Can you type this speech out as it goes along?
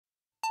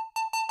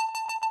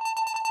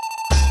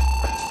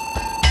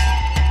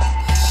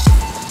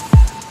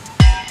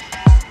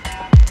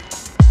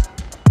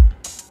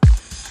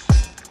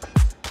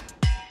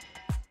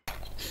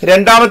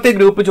രണ്ടാമത്തെ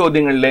ഗ്രൂപ്പ്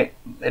ചോദ്യങ്ങളിലെ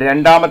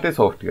രണ്ടാമത്തെ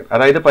സോഫ്റ്റ്വെയർ,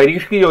 അതായത്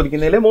പരീക്ഷയ്ക്ക്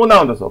ചോദിക്കുന്നതിലെ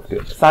മൂന്നാമത്തെ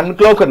സോഫ്റ്റ്വെയർ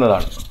സൺക്ലോക്ക്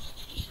എന്നതാണ്.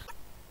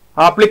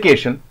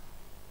 ആപ്ലിക്കേഷൻ,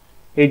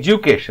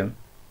 എഡ്യൂക്കേഷൻ,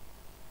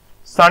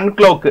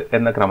 സൺക്ലോക്ക്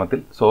എന്ന ക്രമത്തിൽ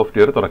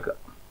സോഫ്റ്റ്വെയർ തുറക്കുക.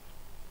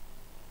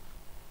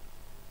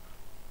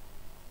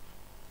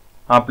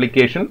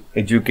 ആപ്ലിക്കേഷൻ,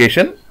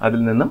 എഡ്യൂക്കേഷൻ, അതിൽ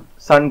നിന്നും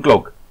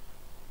സൺക്ലോക്ക്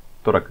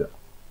തുറക്കുക.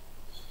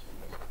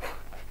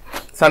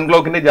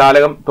 സൺക്ലോക്കിന്റെ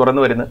ജാലകം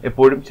തുറന്നു വരുന്നത്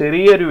എപ്പോഴും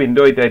ചെറിയൊരു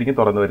വിൻഡോ ആയിട്ടായിരിക്കും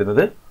തുറന്നു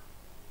വരുന്നത്.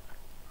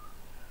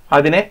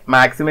 അതിനെ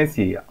മാക്സിമൈസ്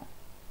ചെയ്യുക.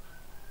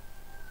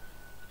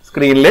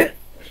 സ്ക്രീനിൽ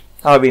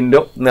ആ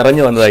വിൻഡോ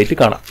നിറഞ്ഞു വന്നതായിട്ട്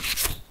കാണാം.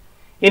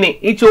 ഇനി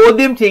ഈ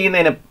ചോദ്യം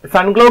ചെയ്യുന്നതിന്,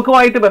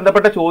 സൺക്ലോക്കുമായിട്ട്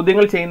ബന്ധപ്പെട്ട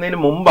ചോദ്യങ്ങൾ ചെയ്യുന്നതിന്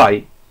മുമ്പായി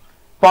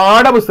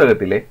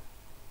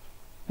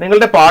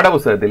നിങ്ങളുടെ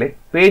പാഠപുസ്തകത്തിലെ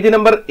പേജ്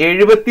നമ്പർ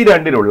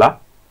 72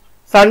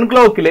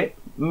 സൺക്ലോക്കിലെ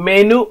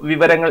മെനു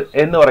വിവരങ്ങൾ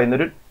എന്ന്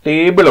പറയുന്നൊരു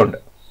ടേബിൾ ഉണ്ട്.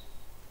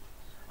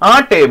 ആ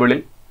ടേബിളിൽ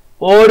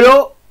ഓരോ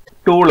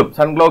ടൂളും,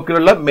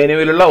 സൺക്ലോക്കിലുള്ള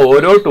മെനുവിലുള്ള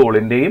ഓരോ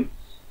ടൂളിന്റെയും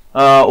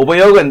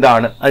ഉപയോഗം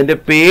എന്താണ്, അതിന്റെ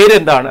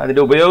പേരെന്താണ്,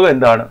 അതിന്റെ ഉപയോഗം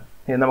എന്താണ്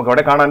എന്ന് നമുക്ക്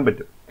അവിടെ കാണാൻ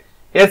പറ്റും.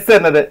 എസ്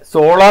എന്നത്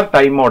സോളാർ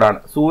ടൈം മോഡാണ്.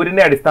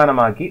 സൂര്യനെ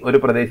അടിസ്ഥാനമാക്കി ഒരു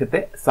പ്രദേശത്തെ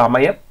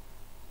സമയം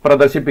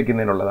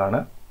പ്രദർശിപ്പിക്കുന്നതിനുള്ളതാണ്.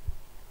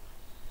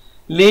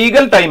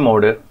 ലീഗൽ ടൈം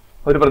മോഡ്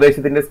ഒരു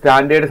പ്രദേശത്തിന്റെ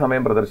സ്റ്റാൻഡേർഡ്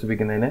സമയം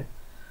പ്രദർശിപ്പിക്കുന്നതിന്.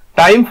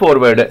 ടൈം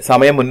ഫോർവേഡ്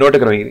സമയം മുന്നോട്ട്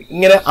ക്രമീകരിക്കും.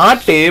 ഇങ്ങനെ ആ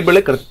ടേബിള്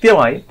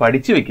കൃത്യമായി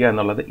പഠിച്ചു വെക്കുക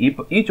എന്നുള്ളത്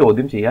ഈ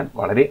ചോദ്യം ചെയ്യാൻ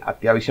വളരെ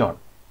അത്യാവശ്യമാണ്.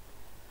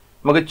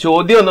 നമുക്ക്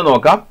ചോദ്യം ഒന്ന്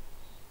നോക്കാം.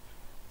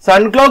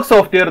 സൺക്ലോക്ക്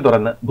സോഫ്റ്റ്വെയർ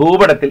തുറന്ന്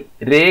ഭൂപടത്തിൽ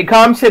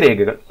രേഖാംശ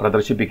രേഖകൾ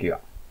പ്രദർശിപ്പിക്കുക.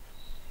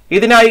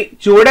 ഇതിനായി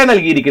ചുവടെ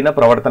നൽകിയിരിക്കുന്ന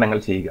പ്രവർത്തനങ്ങൾ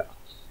ചെയ്യുക.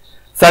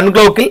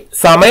 സൺക്ലോക്കിൽ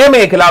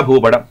സമയമേഖലാ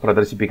ഭൂപടം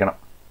പ്രദർശിപ്പിക്കണം.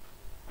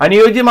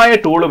 അനുയോജ്യമായ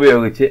ടൂൾ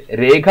ഉപയോഗിച്ച്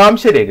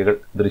രേഖാംശ രേഖകൾ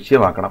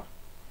ദൃശ്യമാക്കണം.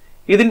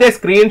 ഇതിന്റെ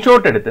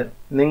സ്ക്രീൻഷോട്ട് എടുത്ത്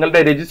നിങ്ങളുടെ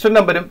രജിസ്റ്റർ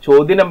നമ്പരും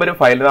ചോദ്യ നമ്പരും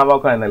ഫയൽ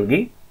നാമവുമായി നൽകി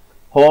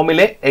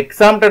ഹോമിലെ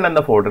എക്സാം 10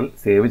 എന്ന ഫോൾഡറിൽ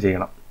സേവ്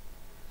ചെയ്യണം.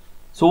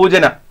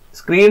 സൂചന: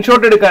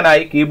 സ്ക്രീൻഷോട്ട്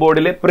എടുക്കാനായി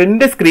കീബോർഡിലെ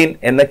പ്രിന്റ് സ്ക്രീൻ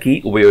എന്ന കീ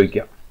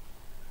ഉപയോഗിക്കാം.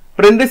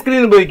 പ്രിന്റ്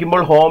സ്ക്രീൻ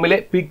ഉപയോഗിക്കുമ്പോൾ ഹോമിലെ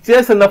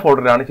പിക്ചേഴ്സ് എന്ന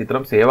ഫോൾഡറിലാണ്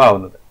ചിത്രം സേവ്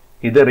ആവുന്നത്.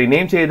 ഇത്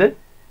റിനെയിം ചെയ്ത്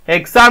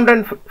എക്സാം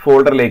 10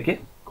 ഫോൾഡറിലേക്ക്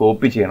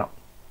കോപ്പി ചെയ്യണം.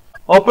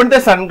 Open the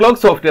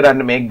Sunclock software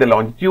and make the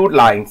longitude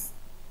lines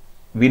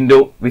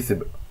window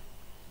visible.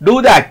 Do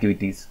the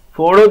activities.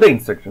 Follow the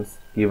instructions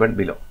given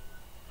below.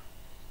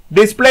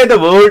 Display the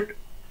world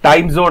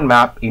time zone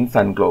map in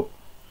Sunclock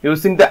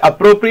using the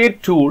appropriate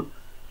tool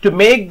to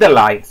make the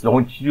lines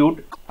longitude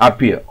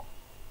appear.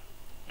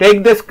 Take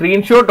the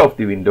screenshot of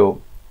the window.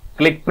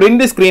 Click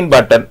print screen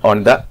button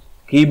on the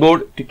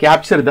keyboard to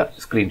capture the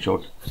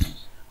screenshot.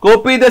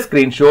 Copy the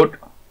screenshot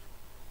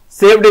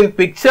saved in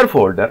picture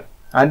folder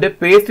and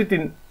paste it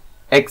in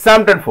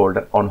exam 10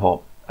 folder on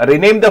home.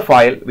 Rename the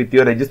file with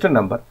your register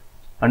number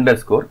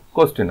 _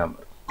 question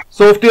number.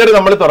 Software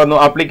നമ്മൾ തുറന്നു.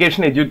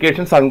 Application,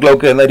 education,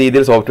 Sunclock എന്ന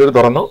രീതിയിൽ software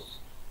തുറന്നു.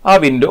 ആ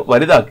window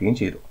വലുതാക്കുകയും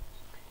ചെയ്തു.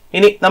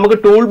 ഇനി നമുക്ക്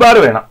tool bar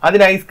വേണം.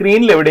 അതിനായി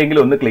സ്ക്രീനിൽ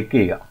എവിടെയെങ്കിലും ഒന്ന് ക്ലിക്ക്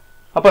ചെയ്യുക.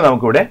 അപ്പോൾ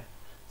നമുക്കിവിടെ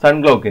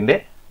സൺക്ലോക്കിന്റെ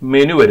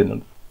മെനു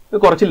വരുന്നുണ്ട്. ഇത്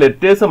കുറച്ച്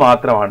ലെറ്റേഴ്സ്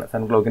മാത്രമാണ്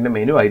സൺക്ലോക്കിന്റെ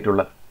മെനു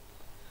ആയിട്ടുള്ളത്.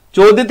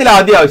 ചോദ്യത്തിൽ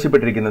ആദ്യം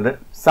ആവശ്യപ്പെട്ടിരിക്കുന്നത്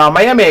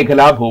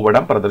സമയമേഖലാ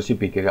ഭൂപടം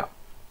പ്രദർശിപ്പിക്കുക.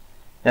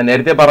 ഞാൻ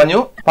നേരത്തെ പറഞ്ഞു,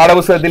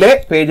 പാഠപുസ്തകത്തിലെ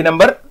പേജ്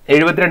നമ്പർ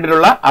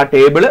 72 ആ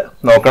ടേബിള്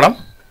നോക്കണം.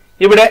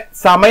 ഇവിടെ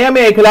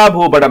സമയമേഖലാ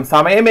ഭൂപടം,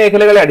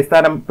 സമയമേഖലകളെ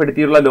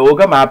അടിസ്ഥാനപ്പെടുത്തിയുള്ള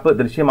ലോക മാപ്പ്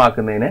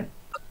ദൃശ്യമാക്കുന്നതിന്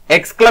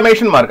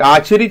എക്സ്ക്ലമേഷൻ മാർക്ക്,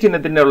 ആശ്ചര്യ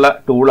ചിഹ്നത്തിന്റെ ഉള്ള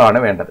ടൂളാണ്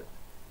വേണ്ടത്.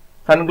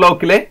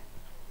 സൺക്ലോക്കിലെ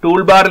ടൂൾ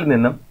ബാറിൽ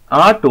നിന്നും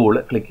ആ ടൂള്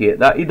ക്ലിക്ക്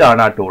ചെയ്യുക.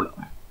 ഇതാണ് ആ ടൂള്.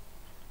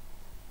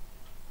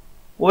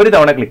 ഒരു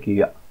തവണ ക്ലിക്ക്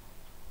ചെയ്യുക.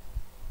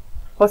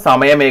 അപ്പോൾ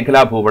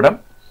സമയമേഖലാ ഭൂപടം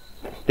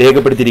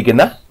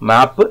രേഖപ്പെടുത്തിയിരിക്കുന്ന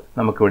മാപ്പ്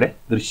നമുക്കിവിടെ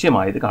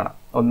ദൃശ്യമായത് കാണാം.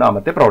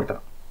 ഒന്നാമത്തെ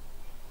പ്രവർത്തനം.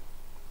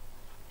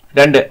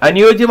 2.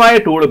 അനുയോജ്യമായ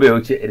ടൂൾ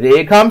ഉപയോഗിച്ച്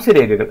രേഖാംശ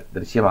രേഖകൾ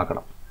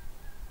ദൃശ്യമാക്കണം.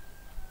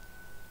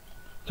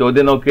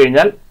 ചോദ്യം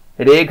നോക്കിക്കഴിഞ്ഞാൽ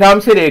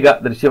രേഖാംശ രേഖ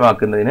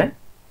ദൃശ്യമാക്കുന്നതിന്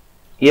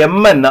M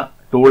എന്ന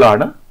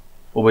ടൂളാണ്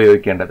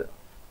ഉപയോഗിക്കേണ്ടത്.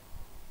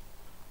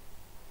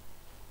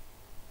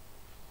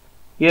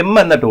 M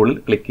എന്ന ടൂളിൽ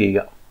ക്ലിക്ക്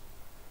ചെയ്യുക.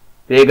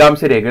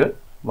 രേഖാംശ രേഖകൾ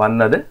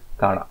വന്നത്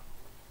കാണാം.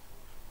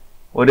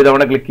 ഒരു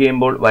തവണ ക്ലിക്ക്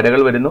ചെയ്യുമ്പോൾ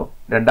വരകൾ വരുന്നു.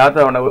 രണ്ടാമത്തെ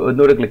തവണ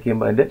ഒന്നുകൂടെ ക്ലിക്ക്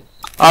ചെയ്യുമ്പോൾ അതിന്റെ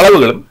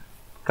അളവുകളും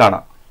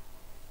കാണാം.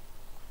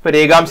 ഇപ്പോൾ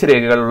രേഖാംശ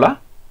രേഖകളുള്ള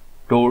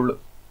ടൂൾ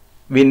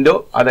വിൻഡോ,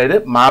 അതായത്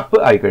മാപ്പ്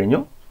ആയി കഴിഞ്ഞു.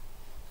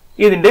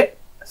 ഇതിന്റെ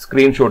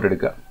സ്ക്രീൻഷോട്ട്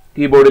എടുക്കുക.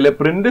 കീബോർഡിലെ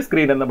പ്രിന്റ്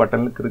സ്ക്രീൻ എന്ന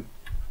ബട്ടണിൽ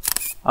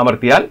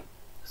അമർത്തിയാൽ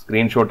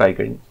സ്ക്രീൻഷോട്ട് ആയി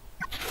കഴിഞ്ഞു.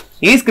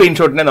 ഈ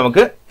സ്ക്രീൻഷോട്ടിനെ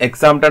നമുക്ക്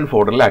എക്സാം 10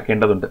 ഫോൾഡറിൽ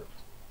ആക്കേണ്ടതുണ്ട്.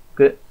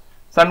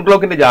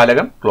 സൺക്ലോക്കിന്റെ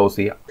ജാലകം ക്ലോസ്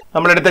ചെയ്യാം.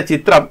 നമ്മളെടുത്ത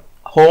ചിത്രം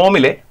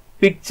ഹോമിലെ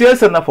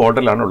പിക്ചേഴ്സ് എന്ന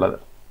ഫോൾഡറിലാണ് ഉള്ളത്.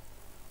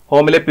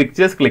 ഹോമിലെ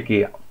പിക്ചേഴ്സ് ക്ലിക്ക്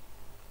ചെയ്യാം.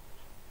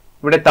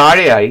 ഇവിടെ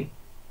താഴെയായി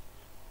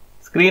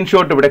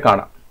സ്ക്രീൻഷോട്ട് ഇവിടെ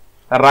കാണാം.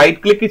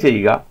 റൈറ്റ് ക്ലിക്ക്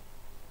ചെയ്യുക,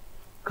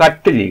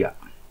 കട്ട് ചെയ്യുക.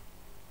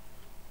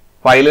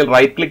 ഫയലിൽ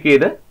റൈറ്റ് ക്ലിക്ക്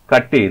ചെയ്ത്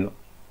കട്ട് ചെയ്യുന്നു.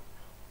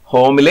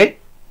 ഹോമിലെ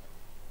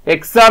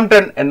എക്സാം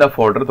 10 എന്ന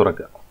ഫോൾഡർ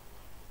തുറക്കുക.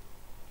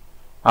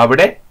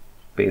 അവിടെ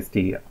പേസ്റ്റ്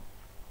ചെയ്യുക.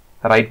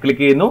 റൈറ്റ്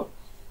ക്ലിക്ക് ചെയ്യുന്നു,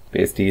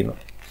 പേസ്റ്റ് ചെയ്യുന്നു.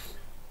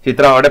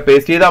 ചിത്രം അവിടെ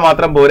പേസ്റ്റ് ചെയ്താൽ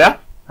മാത്രം പോരാ,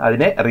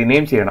 അതിനെ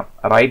റിനെയിം ചെയ്യണം.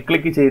 റൈറ്റ്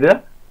ക്ലിക്ക് ചെയ്ത്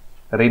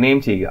റിനെയിം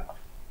ചെയ്യുക.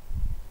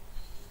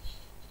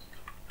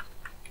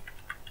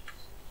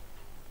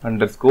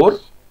 Underscore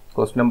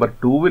question number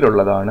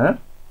 2-ലുള്ളതാണ്.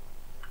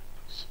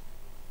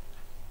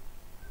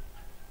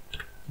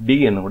 ഡി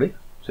എന്നുകൂടി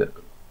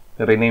ചേർക്കും.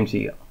 റിനെയിം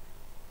ചെയ്യുക.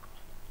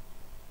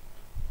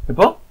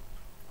 ഇപ്പോൾ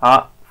ആ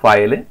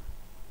ഫയല്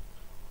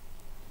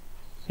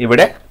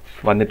ഇവിടെ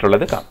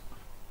വന്നിട്ടുള്ളത് കാണാം.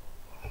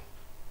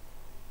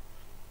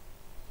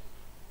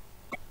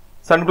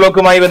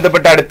 സൺക്ലോക്കുമായി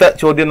ബന്ധപ്പെട്ട അടുത്ത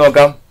ചോദ്യം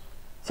നോക്കാം.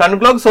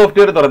 സൺക്ലോക്ക്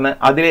സോഫ്റ്റ്വെയർ തുറന്ന്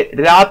അതിലെ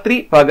രാത്രി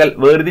പകൽ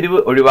വേർതിരിവ്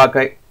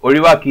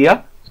ഒഴിവാക്കിയ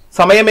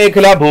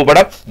സമയമേഖലാ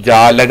ഭൂപടം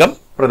ജാലകം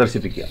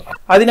പ്രദർശിപ്പിക്കുക.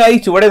 അതിനായി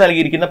ചുവടെ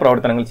നൽകിയിരിക്കുന്ന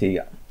പ്രവർത്തനങ്ങൾ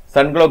ചെയ്യുക.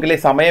 സൺക്ലോക്കിലെ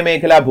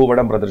സമയമേഖലാ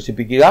ഭൂപടം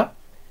പ്രദർശിപ്പിക്കുക.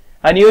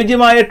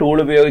 അനുയോജ്യമായ ടൂൾ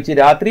ഉപയോഗിച്ച്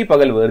രാത്രി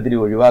പകൽ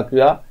വേർതിരിവ്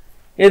ഒഴിവാക്കുക.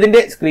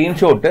 ഇതിന്റെ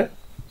സ്ക്രീൻഷോട്ട്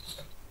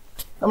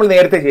നമ്മൾ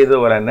നേരത്തെ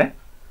ചെയ്തതുപോലെ തന്നെ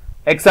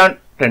എക്സാം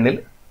 10-ൽ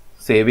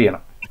സേവ്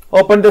ചെയ്യണം.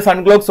 Open the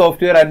Sunclock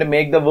software and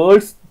make the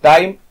world's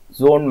time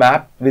zone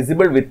map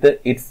visible with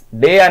its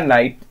day and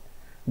night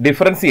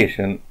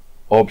differentiation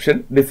option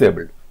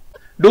disabled.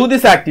 Do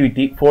this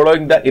activity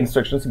following the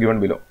instructions given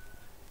below.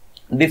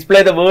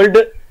 Display the world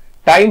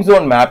time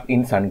zone map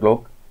in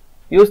Sunclock.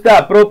 Use the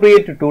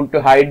appropriate tool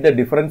to hide the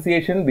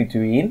differentiation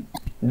between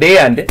day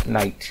and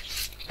night.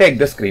 Take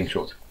the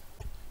screenshot.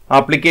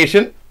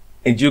 Application,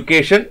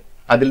 education,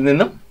 അതിൽ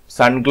നിന്നും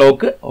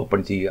Sunclock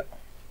open ചെയ്യുക.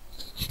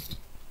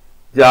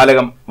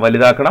 ജാലകം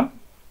വലുതാക്കണം.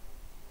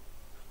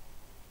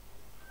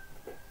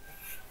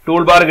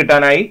 Tool bar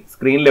കിട്ടാനായി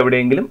സ്ക്രീനിൽ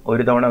എവിടെയെങ്കിലും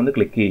ഒരു തവണ ഒന്ന്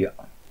click ചെയ്യുക.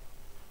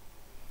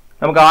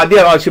 നമുക്ക്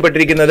ആദ്യം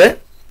ആവശ്യപ്പെട്ടിരിക്കുന്നത്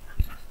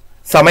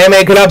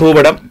സമയമേഖലാ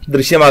ഭൂപടം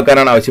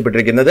ദൃശ്യമാക്കാനാണ്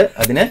ആവശ്യപ്പെട്ടിരിക്കുന്നത്.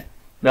 അതിന്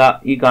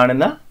ഈ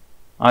കാണുന്ന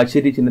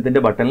ആശ്ചര്യ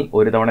ചിഹ്നത്തിന്റെ ബട്ടണിൽ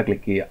ഒരു തവണ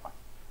ക്ലിക്ക് ചെയ്യുക.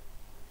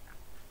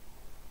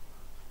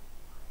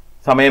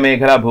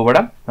 സമയമേഖലാ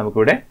ഭൂപടം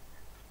നമുക്കിവിടെ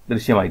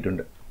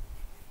ദൃശ്യമായിട്ടുണ്ട്.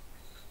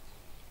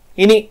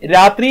 ഇനി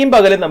രാത്രിയും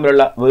പകലും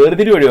തമ്മിലുള്ള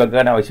വേർതിരിവ്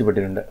ഒഴിവാക്കാൻ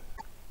ആവശ്യപ്പെട്ടിട്ടുണ്ട്.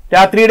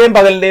 രാത്രിയുടെയും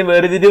പകലിന്റെയും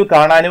വേർതിരിവ്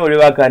കാണാനും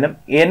ഒഴിവാക്കാനും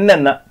N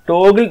എന്ന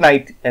ടോഗിൾ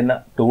നൈറ്റ് എന്ന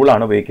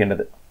ടൂളാണ്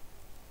ഉപയോഗിക്കേണ്ടത്.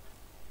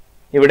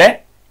 ഇവിടെ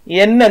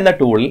N എന്ന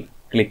ടൂളിൽ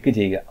ക്ലിക്ക്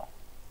ചെയ്യുക.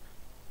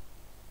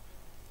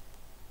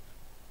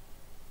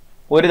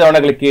 ഒരു തവണ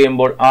ക്ലിക്ക്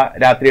ചെയ്യുമ്പോൾ ആ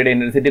രാത്രിയുടെ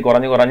ഇന്റൻസിറ്റി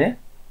കുറഞ്ഞ്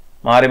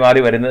മാറി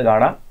മാറി വരുന്നത്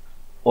കാണാം.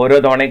 ഓരോ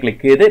തവണയും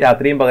ക്ലിക്ക് ചെയ്ത്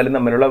രാത്രിയും പകലും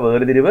തമ്മിലുള്ള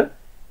വേർതിരിവ്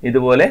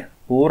ഇതുപോലെ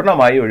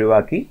പൂർണ്ണമായി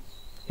ഒഴിവാക്കി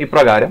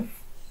ഇപ്രകാരം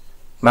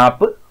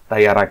മാപ്പ്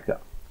തയ്യാറാക്കുക.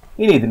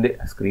 ഇനി ഇതിന്റെ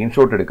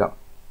സ്ക്രീൻഷോട്ട് എടുക്കാം.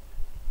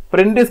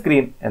 പ്രിന്റ്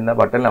സ്ക്രീൻ എന്ന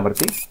ബട്ടൺ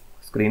അമർത്തി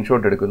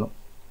സ്ക്രീൻഷോട്ട് എടുക്കുന്നു.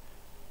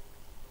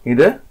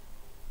 ഇത്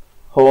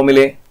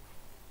ഹോമിലെ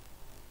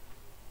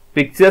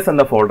പിക്ചേഴ്സ്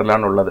എന്ന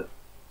ഫോൾഡറിലാണ് ഉള്ളത്.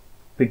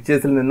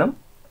 പിക്ചേഴ്സിൽ നിന്നും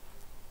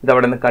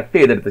ഇതവിടെ നിന്ന് കട്ട്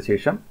ചെയ്തെടുത്ത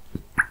ശേഷം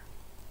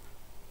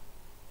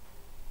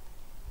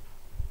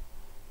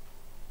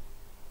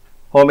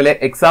ഹോമിലെ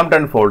എക്സാം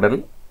 10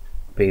 ഫോൾഡറിൽ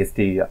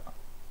പേസ്റ്റ് ചെയ്യുക.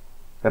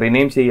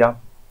 റിനെയിം ചെയ്യാം.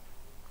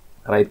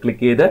 റൈറ്റ്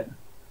ക്ലിക്ക് ചെയ്ത്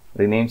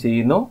റിനെയിം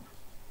ചെയ്യുന്നു.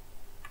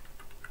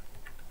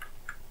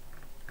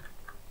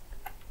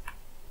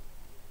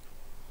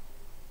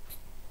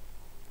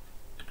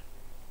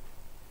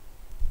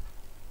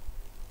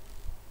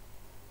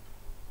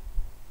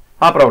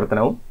 ആ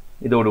പ്രവർത്തനവും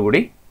ഇതോടുകൂടി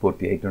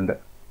പൂർത്തിയായിട്ടുണ്ട്.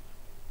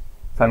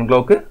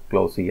 സൺക്ലോക്ക്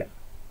ക്ലോസ് ചെയ്യാം.